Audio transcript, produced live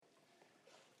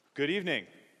Good evening.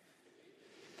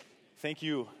 Thank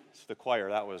you to the choir.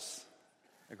 That was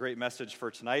a great message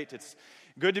for tonight. It's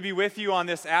good to be with you on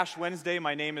this Ash Wednesday.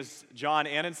 My name is John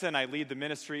Annenson. I lead the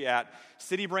ministry at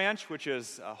City Branch, which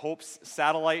is Hope's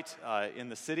satellite in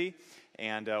the city.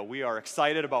 And we are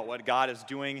excited about what God is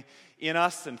doing in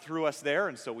us and through us there.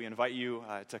 And so we invite you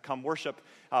to come worship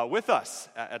with us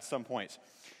at some point.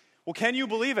 Well, can you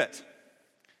believe it?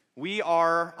 We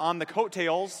are on the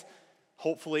coattails,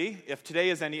 hopefully, if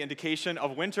today is any indication,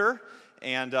 of winter,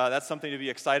 and that's something to be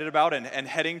excited about, and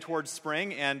heading towards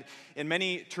spring. And in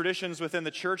many traditions within the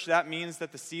church, that means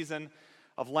that the season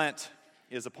of Lent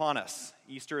is upon us.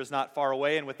 Easter is not far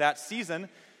away, and with that season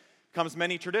comes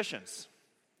many traditions.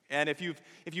 And if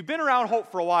you've been around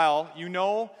Hope for a while, you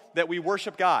know that we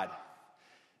worship God,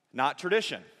 not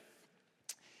tradition.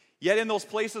 Yet in those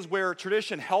places where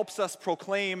tradition helps us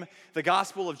proclaim the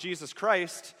gospel of Jesus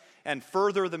Christ and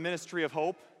further the ministry of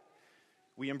hope,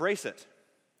 we embrace it.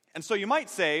 And so you might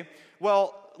say,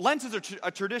 well, Lent is a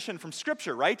tradition from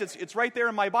Scripture, right? It's right there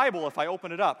in my Bible if I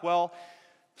open it up. Well,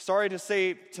 sorry to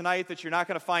say tonight that you're not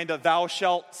going to find a thou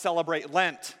shalt celebrate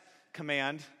Lent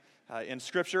command in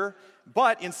Scripture,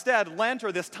 but instead, Lent,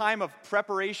 or this time of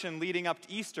preparation leading up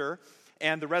to Easter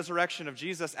and the resurrection of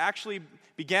Jesus, actually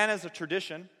began as a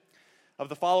tradition of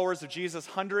the followers of Jesus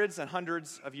hundreds and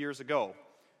hundreds of years ago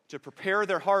to prepare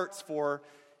their hearts for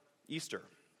Easter.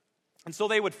 And so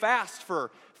they would fast for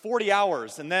 40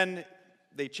 hours, and then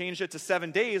they changed it to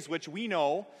 7 days, which we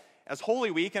know as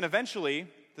Holy Week, and eventually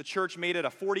the church made it a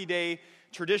 40-day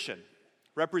tradition,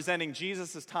 representing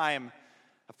Jesus' time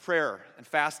of prayer and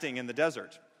fasting in the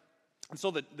desert. And so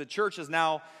the church has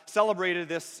now celebrated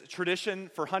this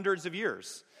tradition for hundreds of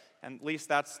years, and at least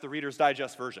that's the Reader's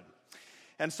Digest version.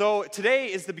 And so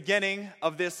today is the beginning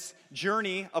of this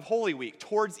journey of Holy Week,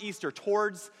 towards Easter,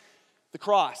 towards the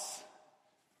cross,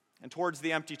 and towards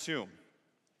the empty tomb.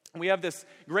 And we have this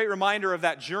great reminder of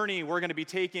that journey we're going to be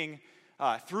taking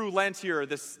through Lent here,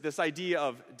 this idea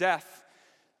of death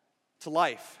to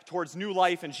life, towards new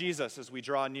life in Jesus as we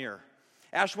draw near.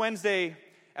 Ash Wednesday,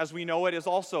 as we know it, is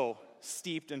also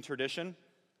steeped in tradition.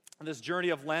 This journey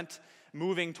of Lent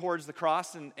moving towards the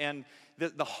cross, and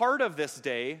the heart of this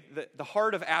day, the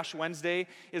heart of Ash Wednesday,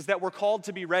 is that we're called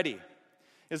to be ready,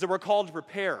 is that we're called to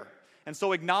prepare. And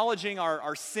so acknowledging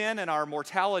our sin and our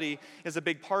mortality is a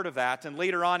big part of that. And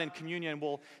later on in communion,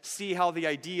 we'll see how the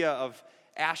idea of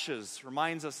ashes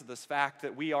reminds us of this fact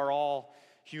that we are all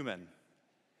human,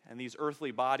 and these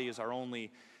earthly bodies are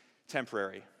only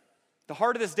temporary. The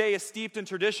heart of this day is steeped in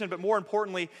tradition, but more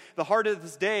importantly, the heart of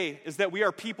this day is that we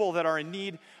are people that are in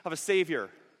need of a Savior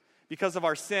because of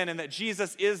our sin, and that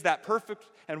Jesus is that perfect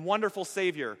and wonderful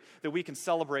Savior that we can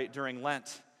celebrate during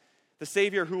Lent. The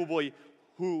Savior who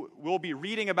we'll be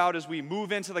reading about as we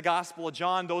move into the Gospel of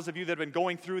John. Those of you that have been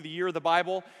going through the year of the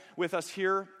Bible with us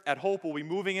here at Hope will be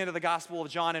moving into the Gospel of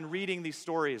John and reading these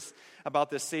stories about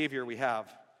this Savior we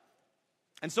have.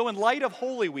 And so in light of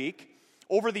Holy Week,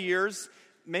 over the years,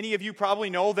 many of you probably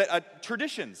know that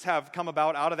traditions have come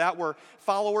about out of that, where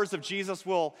followers of Jesus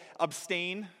will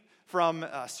abstain from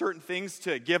certain things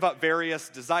to give up various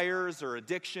desires or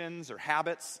addictions or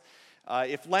habits.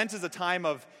 If Lent is a time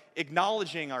of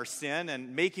acknowledging our sin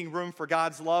and making room for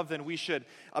God's love, then we should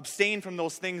abstain from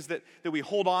those things that we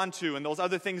hold on to and those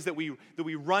other things that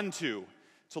we run to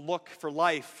look for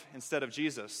life instead of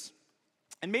Jesus.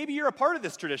 And maybe you're a part of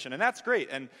this tradition, and that's great.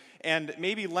 And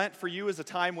maybe Lent for you is a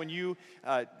time when you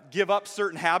give up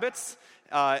certain habits,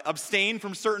 abstain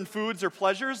from certain foods or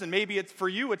pleasures, and maybe it's for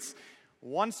you it's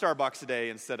 1 Starbucks a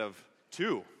day instead of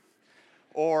 2.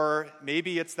 Or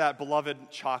maybe it's that beloved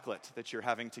chocolate that you're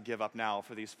having to give up now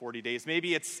for these 40 days.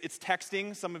 Maybe it's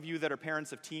texting. Some of you that are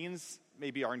parents of teens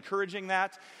maybe are encouraging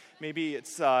that. Maybe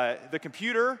it's the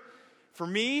computer. For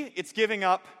me,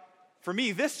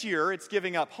 this year, it's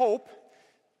giving up hope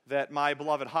that my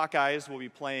beloved Hawkeyes will be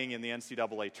playing in the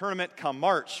NCAA tournament come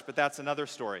March, but that's another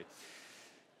story.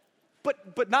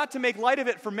 But not to make light of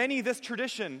it, for many, this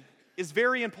tradition is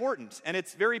very important, and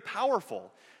it's very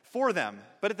powerful for them.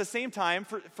 But at the same time,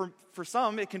 for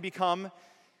some, it can become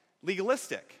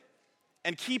legalistic.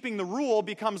 And keeping the rule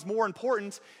becomes more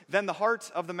important than the heart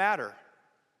of the matter.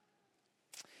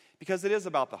 Because it is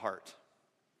about the heart.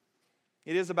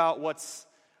 It is about what's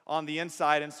on the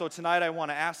inside. And so tonight I want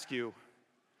to ask you,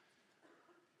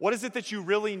 what is it that you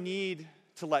really need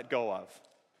to let go of?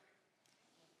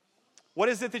 What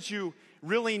is it that you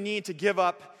really need to give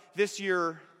up this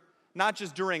year, not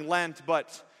just during Lent,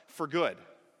 but for good?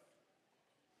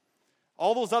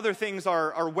 All those other things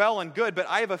are well and good, but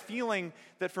I have a feeling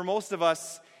that for most of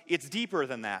us, it's deeper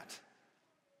than that.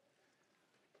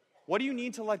 What do you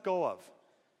need to let go of?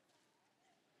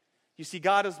 You see,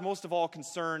 God is most of all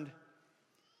concerned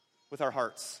with our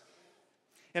hearts.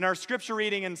 In our scripture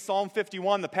reading in Psalm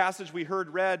 51, the passage we heard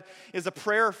read is a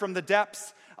prayer from the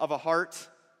depths of a heart.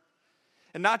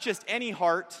 And not just any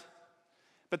heart,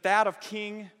 but that of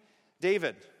King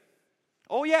David.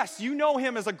 Oh yes, you know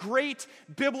him as a great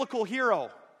biblical hero.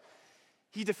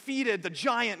 He defeated the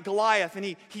giant Goliath, and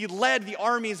he led the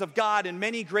armies of God in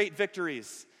many great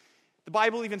victories. The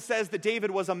Bible even says that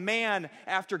David was a man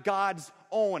after God's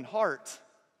own heart.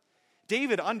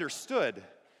 David understood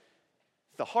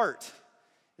the heart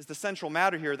is the central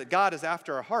matter here, that God is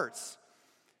after our hearts.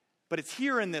 But it's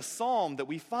here in this psalm that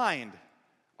we find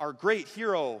our great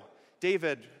hero,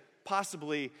 David,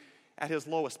 possibly at his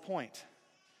lowest point.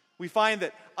 We find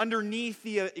that underneath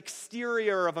the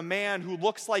exterior of a man who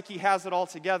looks like he has it all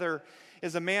together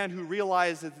is a man who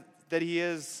realizes that he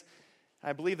is,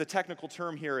 I believe the technical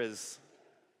term here is,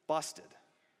 busted.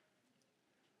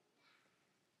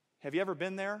 Have you ever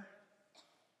been there?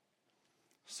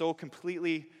 So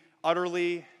completely,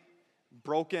 utterly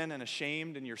broken and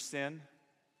ashamed in your sin?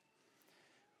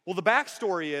 Well, the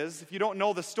backstory is, if you don't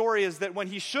know the story, is that when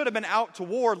he should have been out to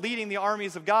war leading the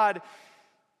armies of God,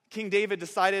 King David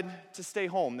decided to stay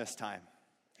home this time.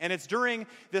 And it's during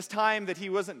this time that he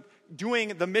wasn't doing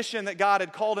the mission that God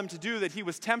had called him to do that he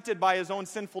was tempted by his own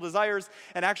sinful desires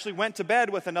and actually went to bed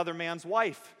with another man's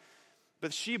wife,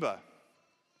 Bathsheba.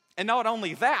 And not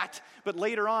only that, but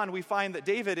later on we find that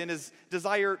David, in his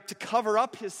desire to cover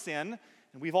up his sin,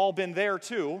 and we've all been there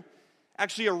too,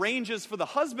 actually arranges for the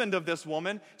husband of this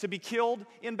woman to be killed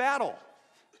in battle.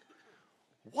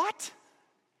 What?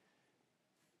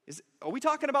 Are we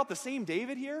talking about the same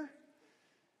David here?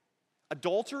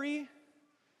 Adultery,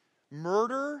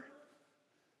 murder,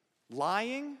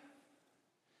 lying?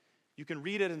 You can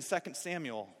read it in 2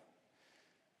 Samuel.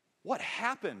 What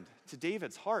happened to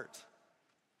David's heart?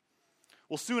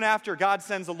 Well, soon after, God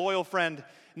sends a loyal friend,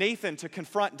 Nathan, to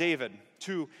confront David,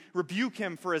 to rebuke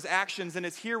him for his actions. And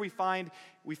it's here we find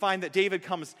that David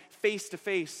comes face to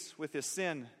face with his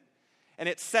sin. And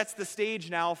it sets the stage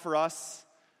now for us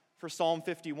for Psalm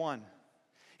 51.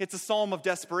 It's a psalm of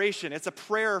desperation. It's a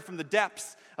prayer from the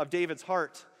depths of David's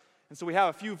heart. And so we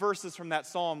have a few verses from that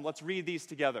psalm. Let's read these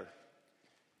together.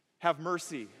 Have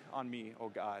mercy on me, O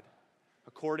God,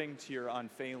 according to your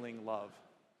unfailing love,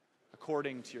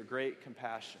 according to your great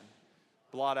compassion.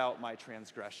 Blot out my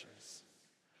transgressions.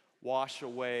 Wash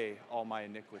away all my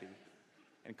iniquity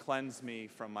and cleanse me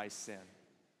from my sin.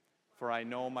 For I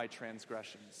know my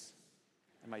transgressions,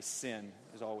 and my sin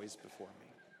is always before me.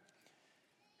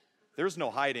 There's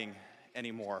no hiding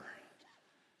anymore.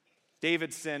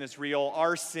 David's sin is real,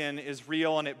 our sin is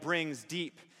real, and it brings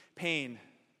deep pain.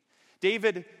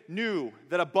 David knew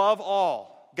that above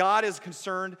all, God is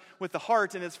concerned with the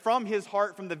heart, and it's from his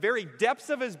heart, from the very depths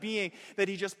of his being, that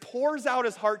he just pours out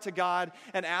his heart to God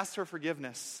and asks for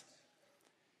forgiveness.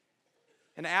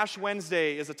 And Ash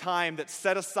Wednesday is a time that's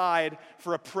set aside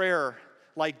for a prayer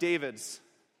like David's,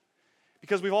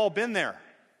 because we've all been there.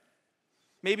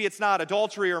 Maybe it's not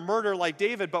adultery or murder like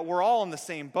David, but we're all in the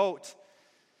same boat.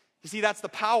 You see, that's the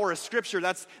power of Scripture.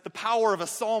 That's the power of a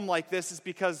psalm like this, is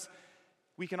because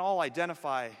we can all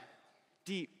identify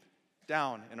deep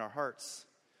down in our hearts.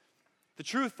 The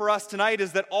truth for us tonight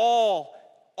is that all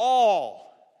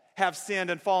have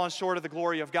sinned and fallen short of the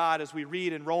glory of God, as we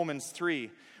read in Romans 3.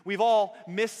 We've all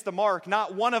missed the mark.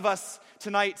 Not one of us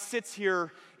tonight sits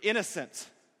here innocent.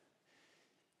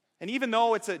 And even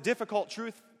though it's a difficult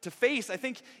truth to face, I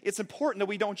think it's important that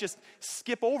we don't just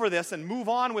skip over this and move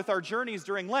on with our journeys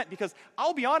during Lent, because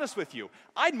I'll be honest with you,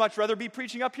 I'd much rather be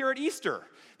preaching up here at Easter,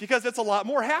 because it's a lot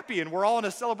more happy and we're all in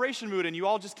a celebration mood, and you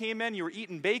all just came in, you were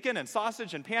eating bacon and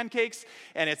sausage and pancakes,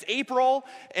 and it's April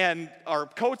and our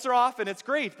coats are off and it's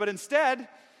great. But instead,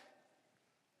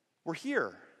 we're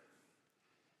here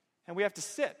and we have to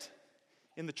sit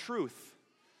in the truth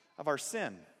of our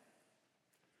sin.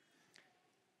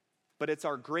 But it's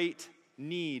our great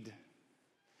need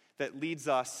that leads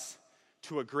us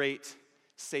to a great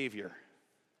Savior.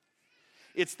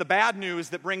 It's the bad news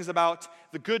that brings about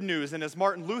the good news. And as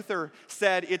Martin Luther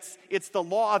said, it's the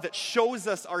law that shows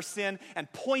us our sin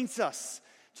and points us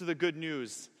to the good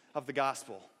news of the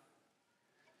gospel.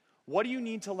 What do you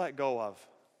need to let go of?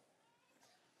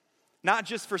 Not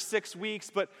just for 6 weeks,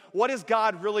 but what does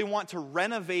God really want to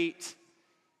renovate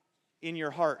in your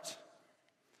heart?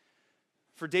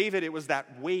 For David, it was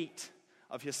that weight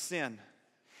of his sin.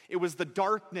 It was the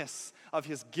darkness of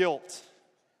his guilt.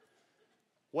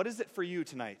 What is it for you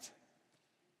tonight?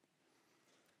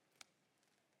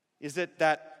 Is it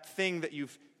that thing that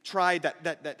you've tried,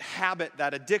 that habit,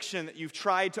 that addiction that you've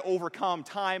tried to overcome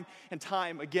time and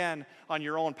time again on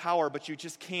your own power, but you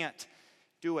just can't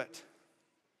do it.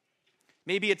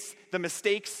 Maybe it's the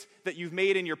mistakes that you've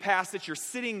made in your past that you're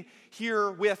sitting here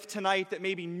with tonight that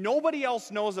maybe nobody else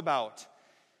knows about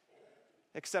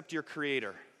except your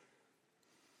Creator.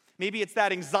 Maybe it's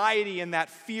that anxiety and that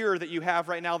fear that you have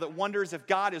right now that wonders if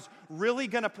God is really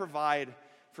going to provide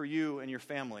for you and your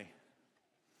family.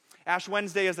 Ash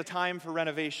Wednesday is a time for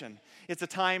renovation. It's a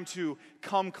time to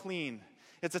come clean.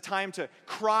 It's a time to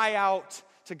cry out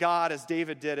to God as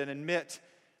David did and admit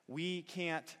we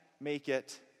can't make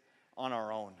it on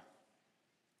our own.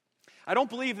 I don't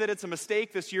believe that it's a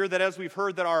mistake this year that, as we've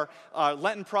heard, that our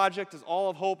Lenten project is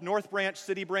All of Hope. North Branch,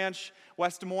 City Branch,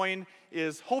 West Des Moines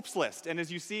is Hope's List. And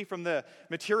as you see from the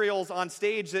materials on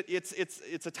stage, that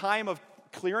it's a time of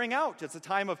clearing out. It's a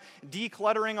time of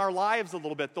decluttering our lives a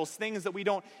little bit. Those things that we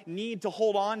don't need to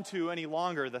hold on to any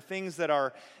longer. The things that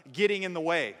are getting in the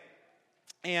way.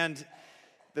 And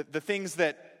the things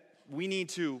that we need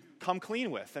to come clean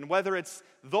with. And whether it's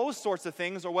those sorts of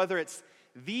things or whether it's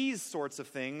these sorts of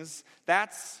things,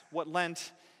 that's what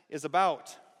Lent is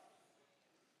about.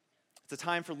 It's a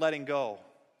time for letting go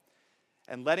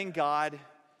and letting God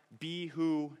be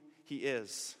who He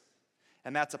is.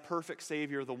 And that's a perfect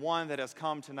Savior, the one that has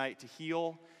come tonight to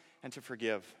heal and to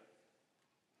forgive.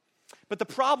 But the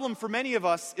problem for many of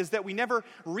us is that we never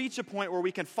reach a point where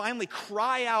we can finally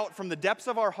cry out from the depths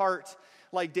of our heart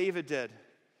like David did.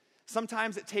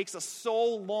 Sometimes it takes us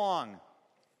so long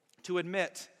to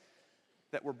admit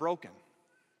that we're broken.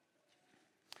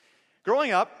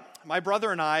 Growing up, my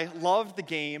brother and I loved the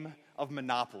game of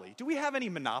Monopoly. Do we have any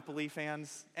Monopoly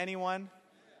fans? Anyone?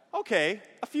 Okay,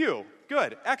 a few.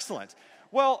 Good, excellent.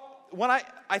 Well,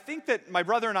 I think that my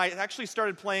brother and I actually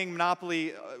started playing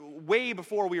Monopoly way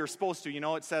before we were supposed to. You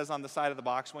know, it says on the side of the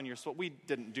box when you're supposed. We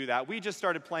didn't do that. We just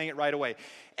started playing it right away.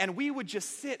 And we would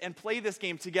just sit and play this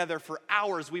game together for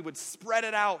hours. We would spread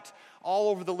it out all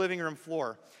over the living room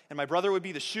floor. And my brother would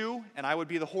be the shoe, and I would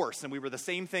be the horse. And we were the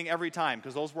same thing every time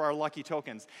because those were our lucky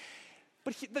tokens.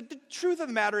 But the truth of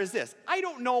the matter is this. I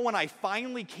don't know when I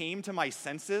finally came to my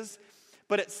senses,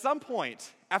 but at some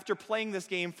point, after playing this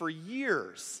game for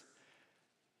years,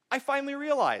 I finally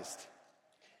realized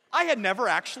I had never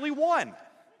actually won.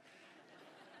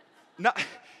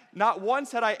 Not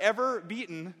once had I ever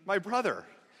beaten my brother.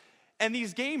 And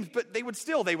these games, but they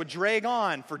would drag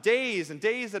on for days and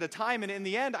days at a time, and in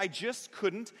the end, I just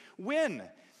couldn't win.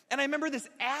 And I remember this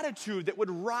attitude that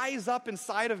would rise up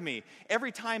inside of me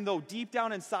every time, though deep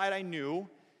down inside I knew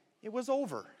it was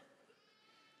over.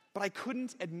 But I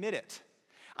couldn't admit it.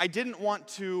 I didn't want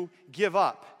to give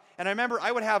up. And I remember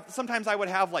sometimes I would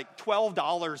have like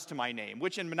 $12 to my name,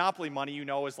 which in Monopoly money, you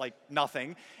know, is like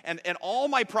nothing. And all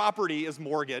my property is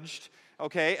mortgaged,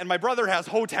 okay? And my brother has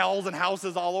hotels and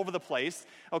houses all over the place,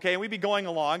 okay? And we'd be going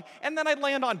along. And then I'd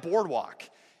land on Boardwalk.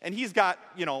 And he's got,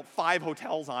 5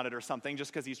 hotels on it or something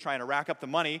just because he's trying to rack up the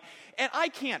money. And I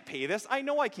can't pay this. I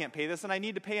know I can't pay this, and I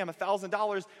need to pay him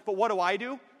 $1,000. But what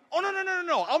do? Oh,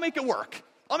 no. I'll make it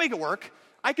work.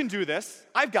 I can do this.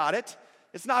 I've got it.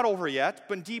 It's not over yet,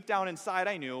 but deep down inside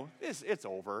I knew it's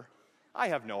over. I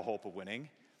have no hope of winning.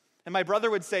 And my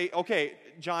brother would say, okay,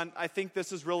 John, I think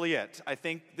this is really it. I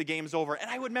think the game's over. And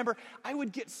I would remember, I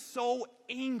would get so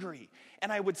angry, and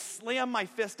I would slam my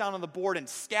fist down on the board and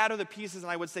scatter the pieces,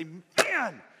 and I would say,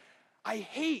 man, I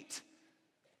hate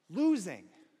losing.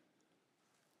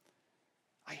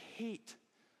 I hate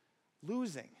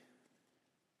losing.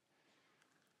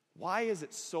 Why is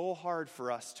it so hard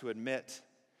for us to admit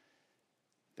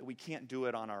that we can't do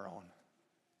it on our own?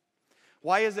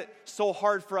 Why is it so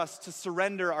hard for us to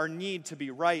surrender our need to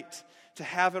be right, to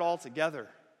have it all together?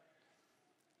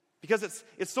 Because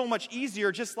it's so much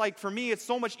easier, just like for me, it's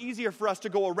so much easier for us to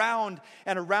go around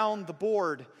and around the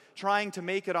board trying to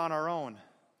make it on our own.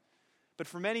 But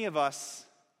for many of us,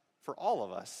 for all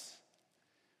of us,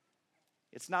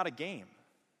 it's not a game.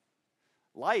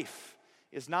 Life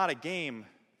is not a game,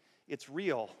 it's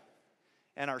real.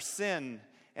 And our sin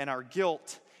and our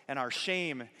guilt and our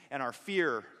shame and our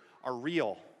fear are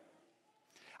real.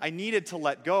 I needed to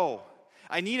let go.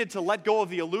 I needed to let go of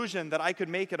the illusion that I could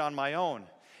make it on my own.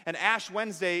 And Ash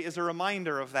Wednesday is a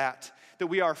reminder of that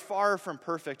we are far from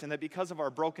perfect and that because of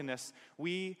our brokenness,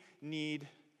 we need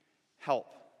help.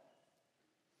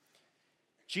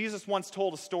 Jesus once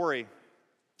told a story,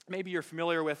 maybe you're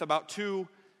familiar with, about 2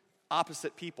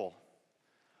 opposite people.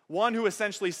 One who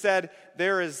essentially said,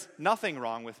 there is nothing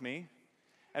wrong with me,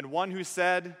 and one who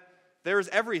said, there is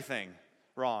everything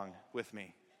wrong with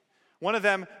me. One of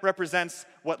them represents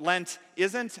what Lent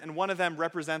isn't, and one of them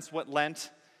represents what Lent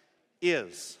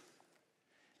is.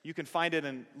 You can find it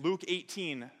in Luke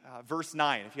 18, verse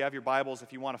 9, if you have your Bibles,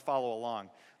 if you want to follow along.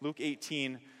 Luke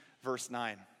 18, verse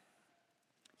 9.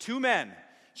 Two men,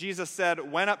 Jesus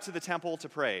said, went up to the temple to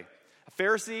pray, a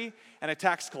Pharisee and a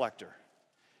tax collector.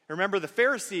 Remember, the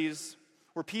Pharisees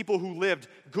were people who lived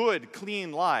good,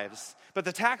 clean lives, but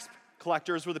the tax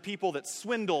collectors were the people that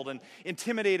swindled and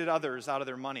intimidated others out of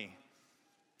their money.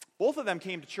 Both of them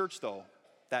came to church, though,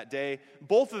 that day.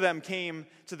 Both of them came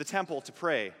to the temple to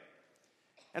pray.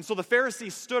 And so the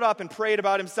Pharisee stood up and prayed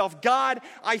about himself, God,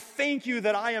 I thank you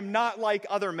that I am not like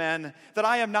other men, that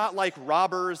I am not like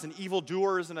robbers and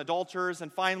evildoers and adulterers,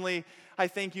 and finally, I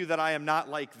thank you that I am not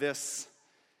like this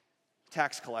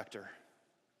tax collector.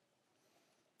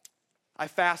 I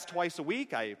fast twice a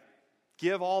week. I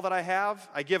give all that I have.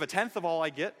 I give a tenth of all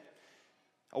I get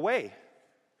away.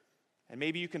 And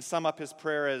maybe you can sum up his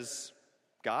prayer as,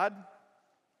 God,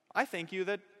 I thank you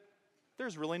that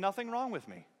there's really nothing wrong with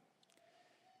me.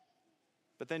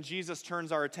 But then Jesus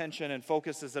turns our attention and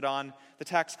focuses it on the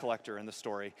tax collector in the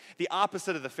story, the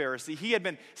opposite of the Pharisee. He had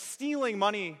been stealing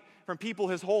money from people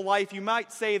his whole life. You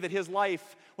might say that his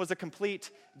life was a complete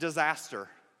disaster.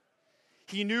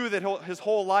 He knew that his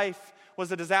whole life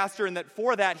was a disaster and that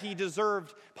for that he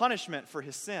deserved punishment for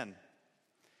his sin.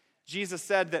 Jesus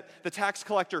said that the tax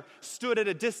collector stood at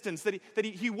a distance, that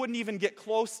he wouldn't even get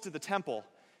close to the temple,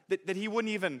 that he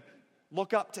wouldn't even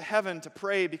look up to heaven to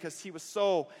pray because he was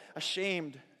so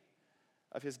ashamed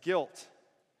of his guilt.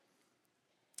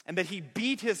 And that he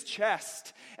beat his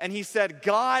chest and he said,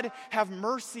 God, have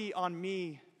mercy on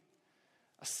me,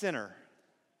 a sinner.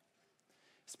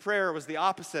 His prayer was the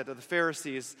opposite of the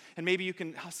Pharisees. And maybe you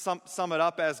can sum it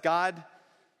up as, God,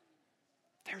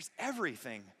 there's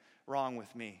everything wrong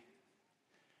with me.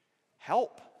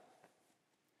 Help.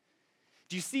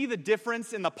 Do you see the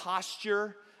difference in the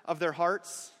posture of their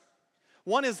hearts?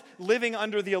 One is living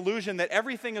under the illusion that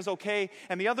everything is okay,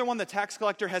 and the other one, the tax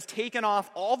collector, has taken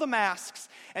off all the masks,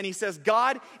 and he says,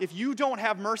 God, if you don't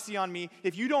have mercy on me,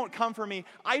 if you don't come for me,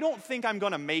 I don't think I'm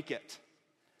going to make it.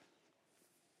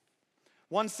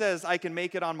 One says, I can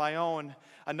make it on my own.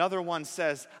 Another one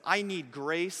says, I need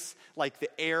grace like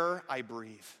the air I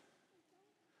breathe.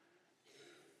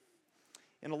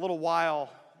 In a little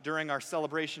while, during our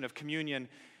celebration of communion,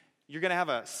 you're going to have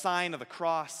a sign of the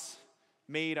cross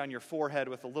made on your forehead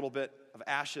with a little bit of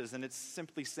ashes, and it's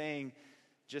simply saying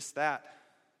just that.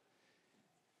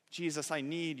 Jesus, I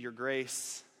need your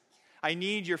grace. I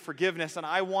need your forgiveness, and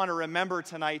I want to remember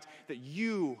tonight that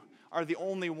you are the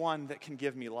only one that can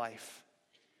give me life.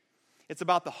 It's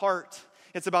about the heart.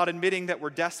 It's about admitting that we're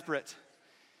desperate.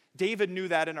 David knew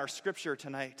that in our scripture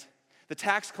tonight. The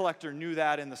tax collector knew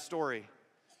that in the story.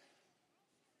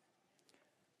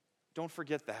 Don't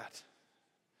forget that.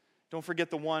 Don't forget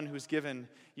the one who's given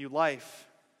you life.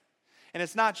 And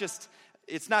it's not just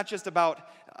about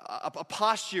a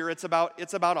posture, it's about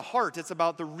a heart. It's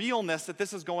about the realness that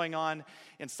this is going on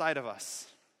inside of us.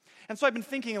 And so I've been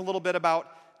thinking a little bit about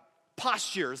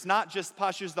postures, not just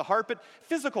postures of the heart, but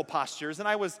physical postures. And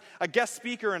I was a guest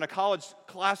speaker in a college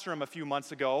classroom a few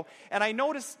months ago, and I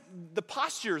noticed the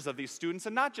postures of these students,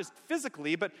 and not just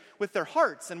physically, but with their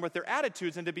hearts and with their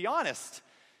attitudes. And to be honest,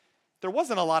 there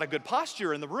wasn't a lot of good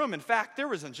posture in the room. In fact, there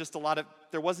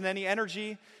wasn't any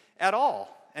energy at all.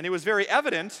 And it was very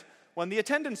evident when the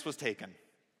attendance was taken.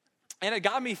 And it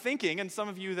got me thinking, and some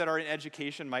of you that are in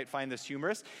education might find this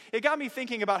humorous, it got me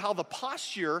thinking about how the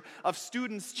posture of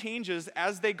students changes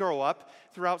as they grow up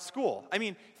throughout school. I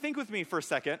mean, think with me for a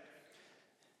second.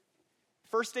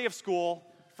 First day of school,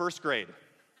 first grade.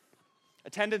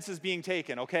 Attendance is being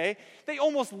taken, okay? They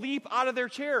almost leap out of their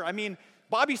chair. I mean,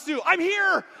 Bobby Sue, I'm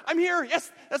here,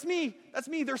 yes, that's me.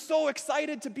 They're so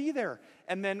excited to be there.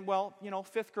 And then,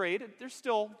 fifth grade, they're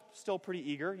still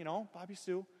pretty eager, Bobby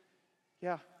Sue,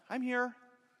 yeah, I'm here.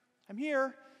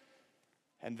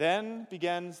 And then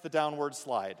begins the downward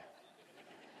slide.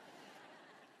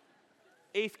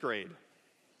 Eighth grade.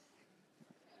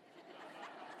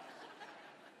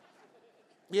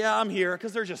 Yeah, I'm here,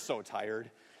 because they're just so tired,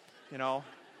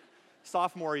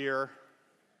 Sophomore year.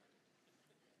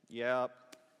 Yep.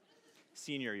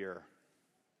 Senior year.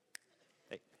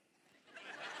 Hey.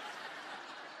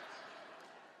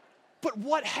 But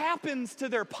what happens to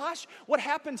their posture? What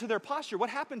happened to their posture?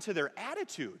 What happened to their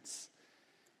attitudes?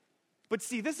 But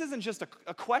see, this isn't just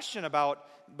a question about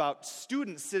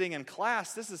students sitting in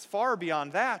class. This is far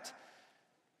beyond that.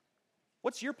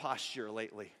 What's your posture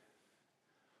lately?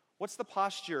 What's the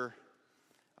posture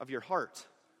of your heart?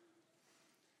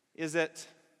 Is it,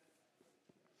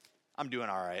 I'm doing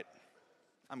all right,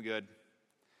 I'm good?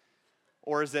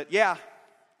 Or is it, yeah,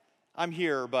 I'm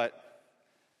here, but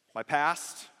my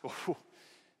past,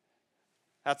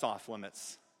 That's off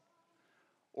limits?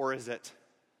 Or is it,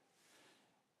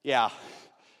 yeah,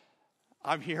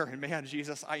 I'm here, and man,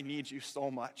 Jesus, I need you so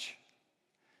much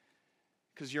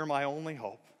because you're my only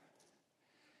hope,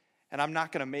 and I'm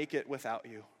not going to make it without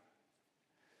you?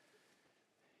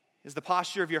 Is the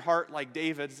posture of your heart like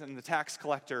David's and the tax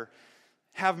collector?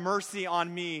 Have mercy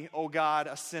on me, O God,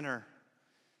 a sinner.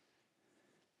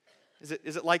 Is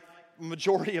it like the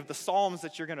majority of the Psalms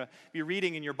that you're going to be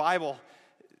reading in your Bible?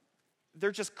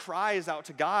 They're just cries out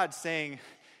to God saying,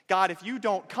 God, if you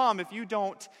don't come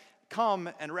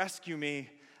and rescue me,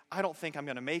 I don't think I'm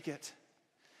going to make it.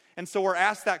 And so we're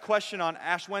asked that question on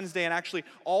Ash Wednesday and actually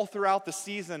all throughout the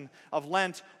season of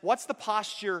Lent. What's the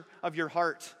posture of your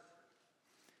heart?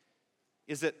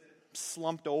 Is it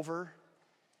slumped over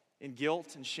in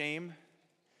guilt and shame?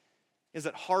 Is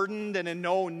it hardened and in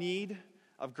no need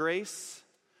of grace?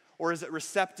 Or is it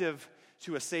receptive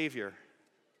to a Savior?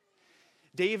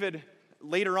 David,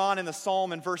 later on in the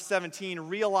Psalm in verse 17,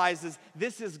 realizes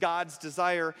this is God's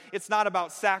desire. It's not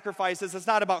about sacrifices. It's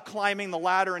not about climbing the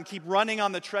ladder and keep running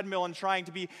on the treadmill and trying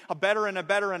to be a better and a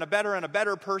better and a better and a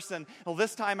better person. Well,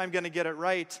 this time I'm going to get it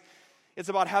right. It's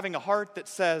about having a heart that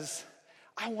says,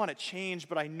 I want to change,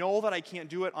 but I know that I can't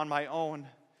do it on my own.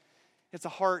 It's a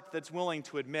heart that's willing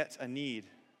to admit a need.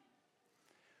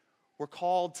 We're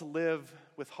called to live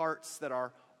with hearts that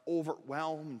are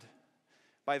overwhelmed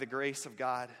by the grace of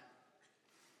God.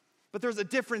 But there's a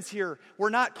difference here. We're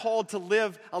not called to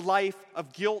live a life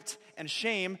of guilt and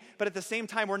shame, but at the same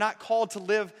time, we're not called to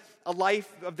live a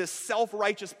life of this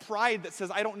self-righteous pride that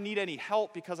says, I don't need any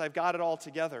help because I've got it all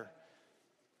together.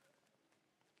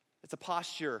 It's a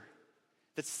posture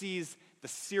that sees the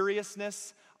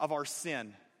seriousness of our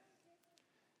sin,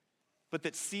 but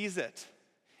that sees it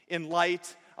in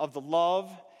light of the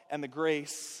love and the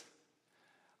grace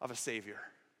of a Savior.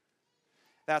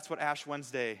 That's what Ash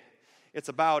Wednesday it's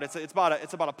about. It's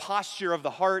about a posture of the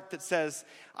heart that says,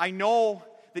 I know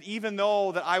that even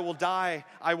though that I will die,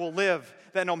 I will live.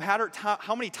 That no matter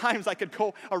how many times I could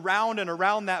go around and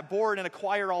around that board and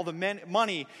acquire all the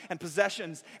money and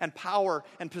possessions and power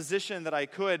and position that I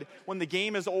could, when the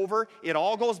game is over, it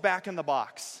all goes back in the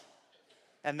box.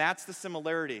 And that's the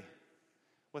similarity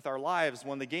with our lives.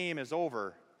 When the game is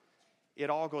over, it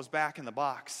all goes back in the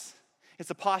box. It's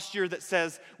a posture that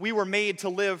says we were made to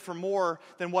live for more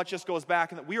than what just goes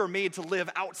back, and that we were made to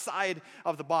live outside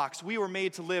of the box. We were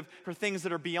made to live for things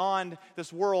that are beyond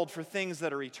this world, for things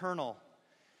that are eternal.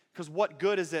 Because what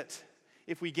good is it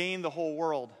if we gain the whole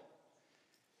world,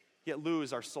 yet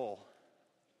lose our soul?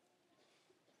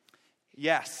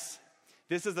 Yes,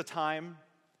 this is a time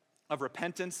of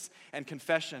repentance and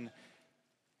confession,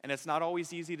 and it's not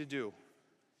always easy to do.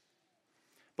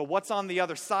 But what's on the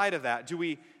other side of that? Do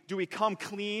we come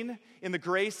clean in the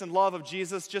grace and love of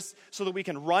Jesus just so that we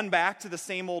can run back to the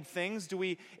same old things? Do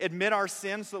we admit our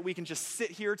sins so that we can just sit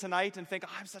here tonight and think,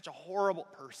 I'm such a horrible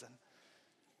person?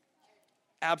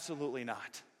 Absolutely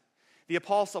not. The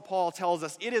Apostle Paul tells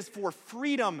us it is for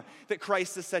freedom that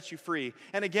Christ has set you free.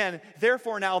 And again,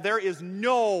 therefore now there is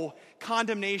no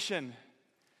condemnation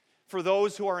for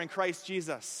those who are in Christ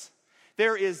Jesus.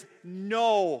 There is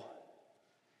no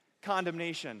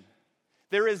condemnation.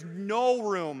 There is no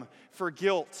room for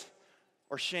guilt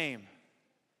or shame.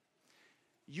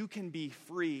 You can be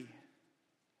free.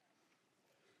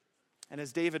 And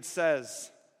as David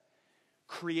says,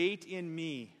 create in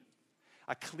me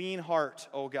a clean heart,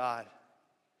 O God.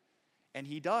 And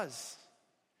he does.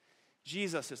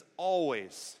 Jesus is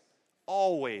always,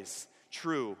 always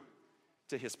true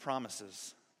to his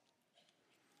promises.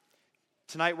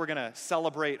 Tonight we're going to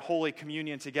celebrate Holy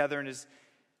Communion together, and as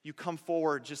you come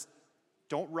forward, just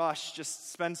don't rush.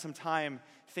 Just spend some time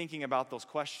thinking about those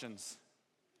questions.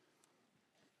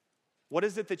 What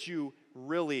is it that you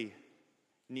really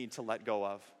need to let go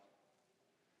of?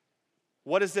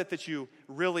 What is it that you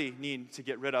really need to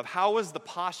get rid of? How is the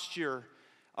posture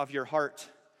of your heart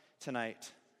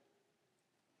tonight?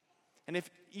 And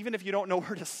even if you don't know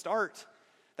where to start,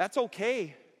 that's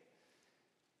okay.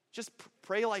 Just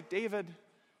pray like David.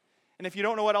 And if you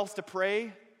don't know what else to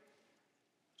pray,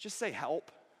 just say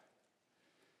help.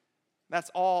 That's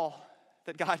all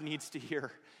that God needs to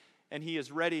hear. And he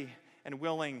is ready and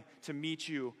willing to meet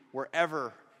you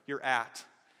wherever you're at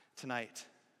tonight.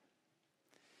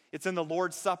 It's in the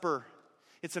Lord's Supper,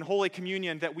 it's in Holy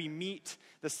Communion that we meet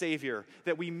the Savior,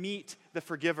 that we meet the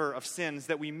forgiver of sins,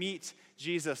 that we meet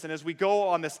Jesus. And as we go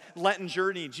on this Lenten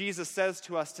journey, Jesus says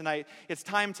to us tonight, it's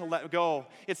time to let go.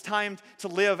 It's time to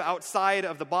live outside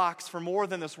of the box for more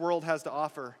than this world has to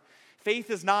offer. Faith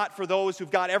is not for those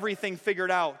who've got everything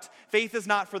figured out. Faith is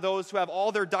not for those who have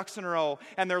all their ducks in a row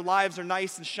and their lives are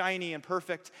nice and shiny and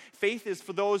perfect. Faith is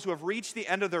for those who have reached the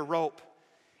end of their rope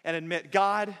and admit,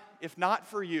 God, if not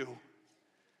for you,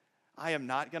 I am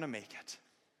not going to make it.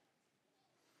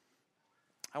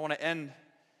 I want to end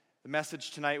the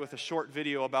message tonight with a short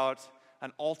video about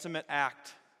an ultimate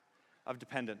act of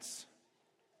dependence.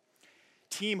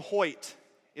 Team Hoyt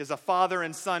is a father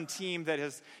and son team that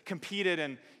has competed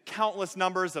in countless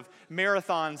numbers of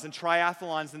marathons and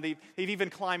triathlons, and they've even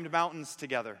climbed mountains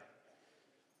together.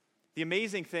 The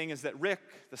amazing thing is that Rick,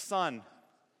 the son,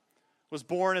 was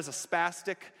born as a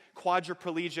spastic,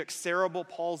 quadriplegic, cerebral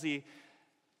palsy,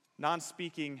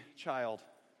 non-speaking child.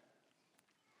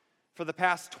 For the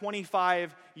past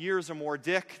 25 years or more,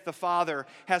 Dick, the father,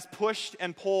 has pushed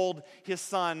and pulled his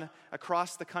son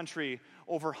across the country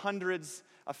over hundreds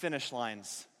of finish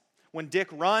lines. When Dick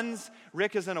runs,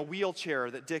 Rick is in a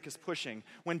wheelchair that Dick is pushing.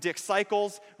 When Dick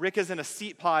cycles, Rick is in a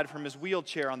seat pod from his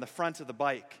wheelchair on the front of the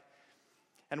bike.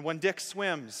 And when Dick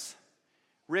swims,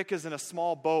 Rick is in a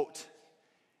small boat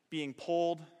being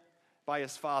pulled by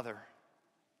his father.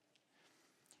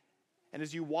 And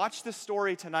as you watch this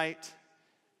story tonight,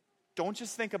 don't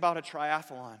just think about a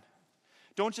triathlon.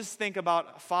 Don't just think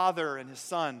about a father and his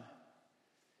son.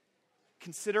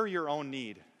 Consider your own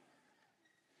need.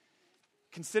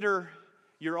 Consider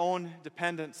your own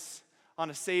dependence on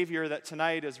a Savior that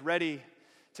tonight is ready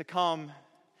to come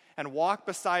and walk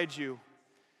beside you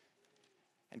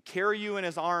and carry you in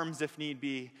his arms if need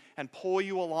be and pull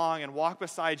you along and walk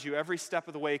beside you every step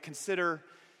of the way. Consider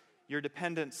your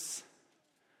dependence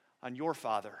on your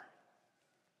Father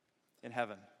in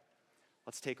heaven.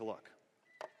 Let's take a look.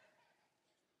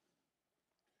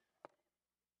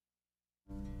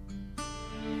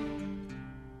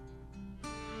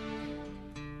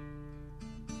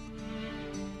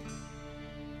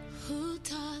 Who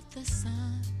taught the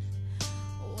sun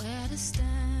where to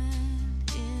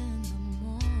stand in the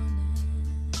morning?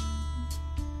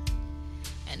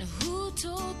 And who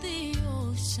told the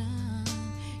ocean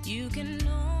you can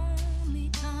only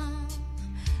come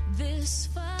this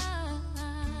far?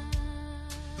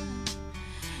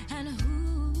 And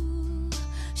who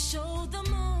showed the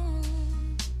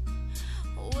moon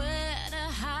where to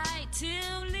hide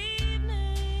till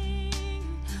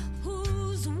evening?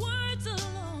 Whose words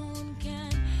alone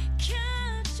can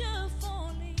catch a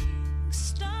falling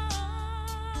star?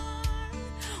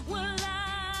 Well,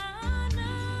 I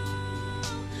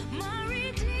know my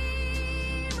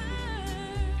Redeemer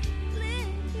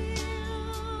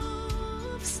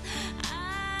lives.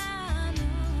 I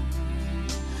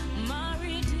know my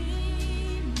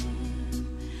Redeemer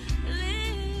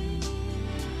lives.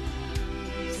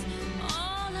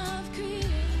 All of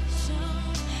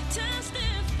creation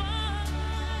testifies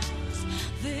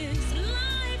this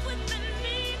life within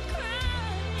me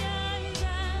cries. I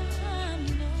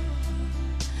know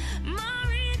my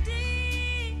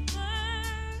Redeemer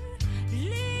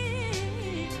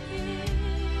lives.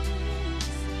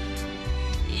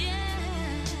 Yeah,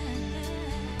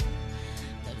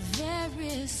 the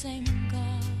very same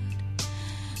God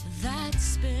that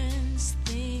spins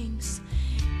things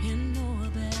in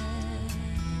orbit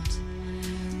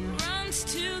runs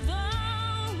to the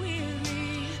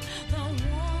weary, the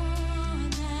worn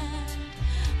and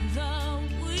the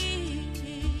weak,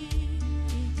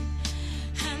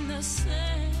 and the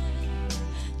same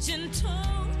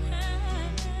gentle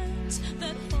hands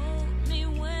that hold me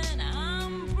when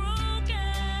I'm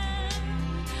broken.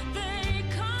 They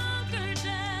conquer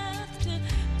death to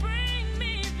bring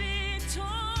me victory.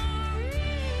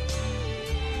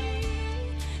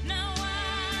 Now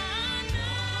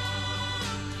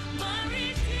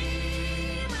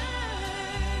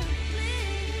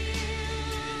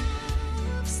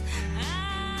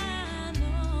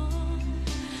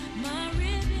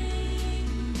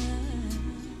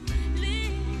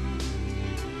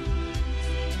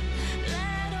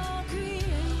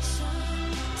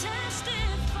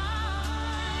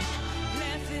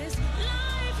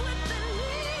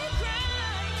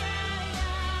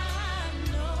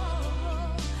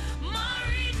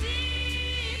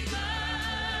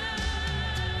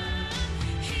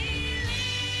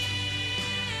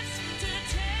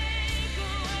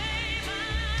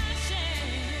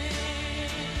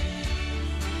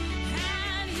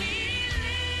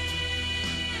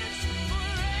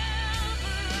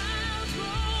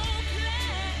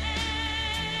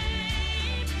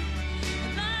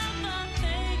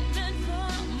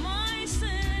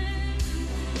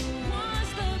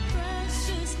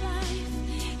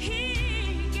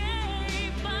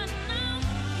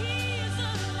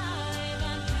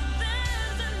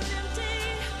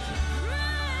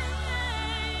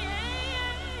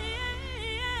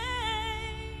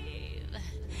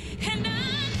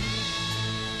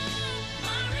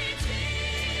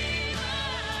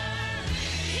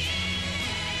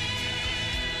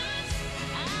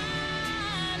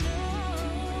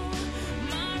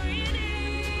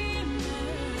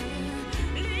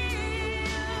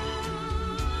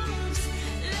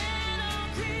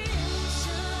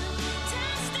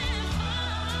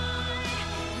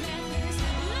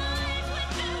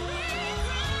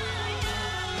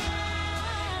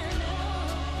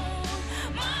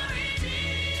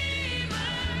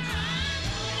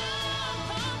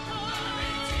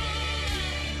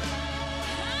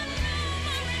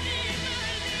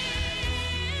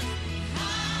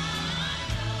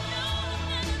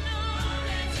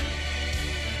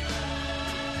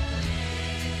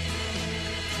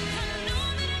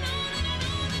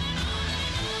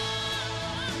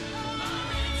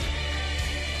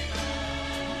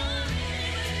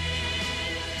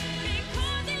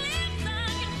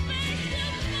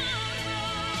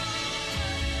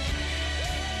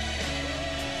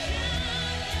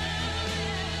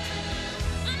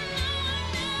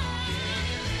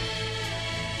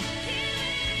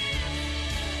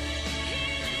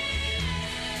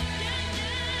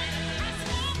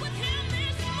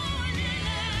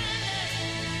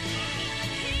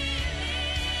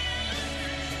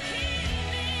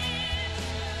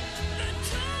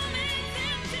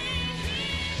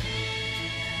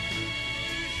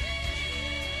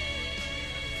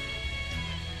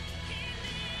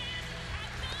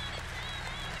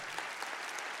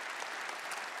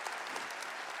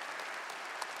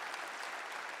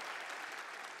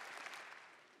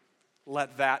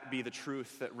let that be the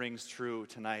truth that rings true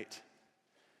tonight.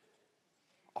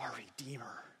 Our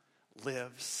Redeemer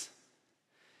lives.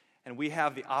 And we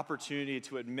have the opportunity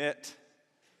to admit,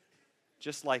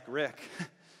 just like Rick,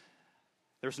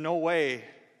 there's no way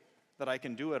that I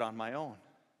can do it on my own.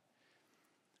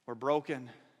 We're broken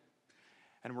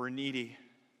and we're needy.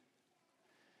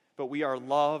 But we are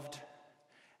loved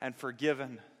and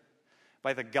forgiven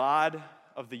by the God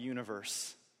of the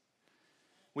universe.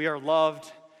 We are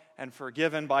loved and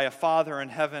forgiven by a Father in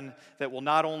heaven that will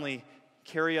not only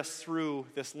carry us through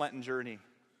this Lenten journey,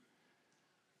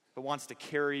 but wants to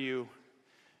carry you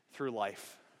through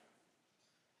life.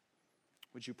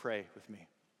 Would you pray with me?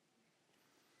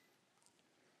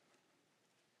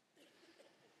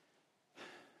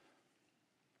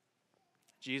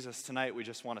 Jesus, tonight we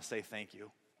just want to say thank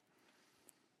you.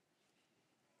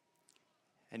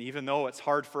 And even though it's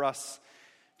hard for us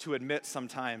to admit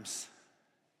sometimes,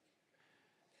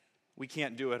 we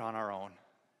can't do it on our own.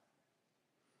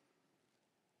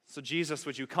 So Jesus,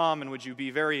 would you come and would you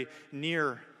be very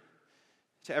near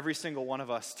to every single one of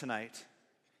us tonight?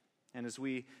 And as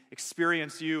we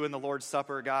experience you in the Lord's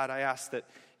Supper, God, I ask that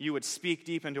you would speak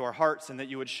deep into our hearts and that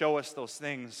you would show us those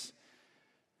things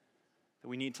that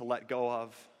we need to let go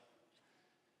of,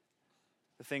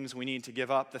 the things we need to give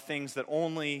up, the things that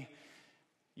only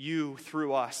you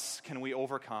through us can we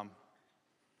overcome.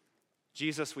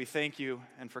 Jesus, we thank you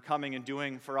and for coming and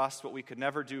doing for us what we could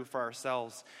never do for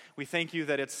ourselves. We thank you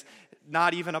that it's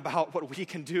not even about what we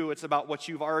can do, it's about what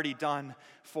you've already done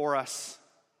for us.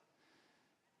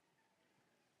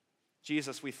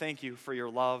 Jesus, we thank you for your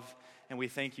love, and we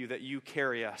thank you that you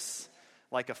carry us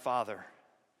like a father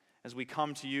as we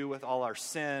come to you with all our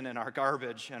sin and our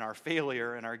garbage and our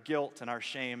failure and our guilt and our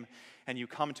shame, and you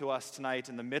come to us tonight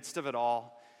in the midst of it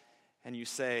all, and you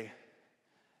say,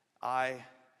 I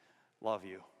love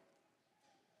you.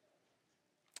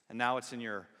 And now it's in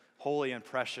your holy and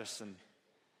precious and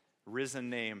risen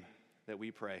name that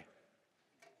we pray.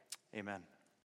 Amen.